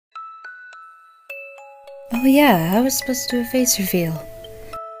Oh yeah, I was supposed to do a face reveal.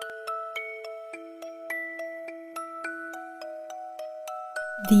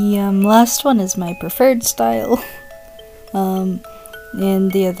 The last one is my preferred style.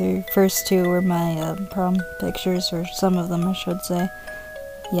 And the other first two were my prom pictures, or some of them I should say.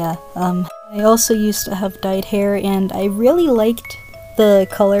 Yeah, I also used to have dyed hair, and I really liked the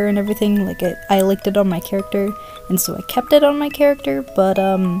color and everything. Like, I liked it on my character, and so I kept it on my character, but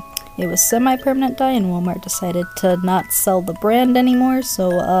it was semi-permanent dye, and Walmart decided to not sell the brand anymore,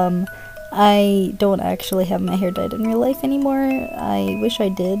 so I don't actually have my hair dyed in real life anymore. I wish I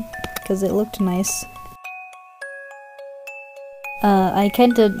did, because it looked nice.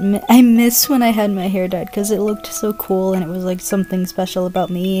 I miss when I had my hair dyed because it looked so cool and it was like something special about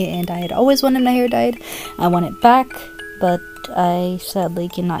me, and I had always wanted my hair dyed. I want it back, but I sadly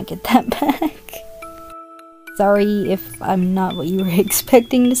cannot get that back. Sorry if I'm not what you were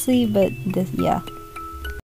expecting to see, but yeah.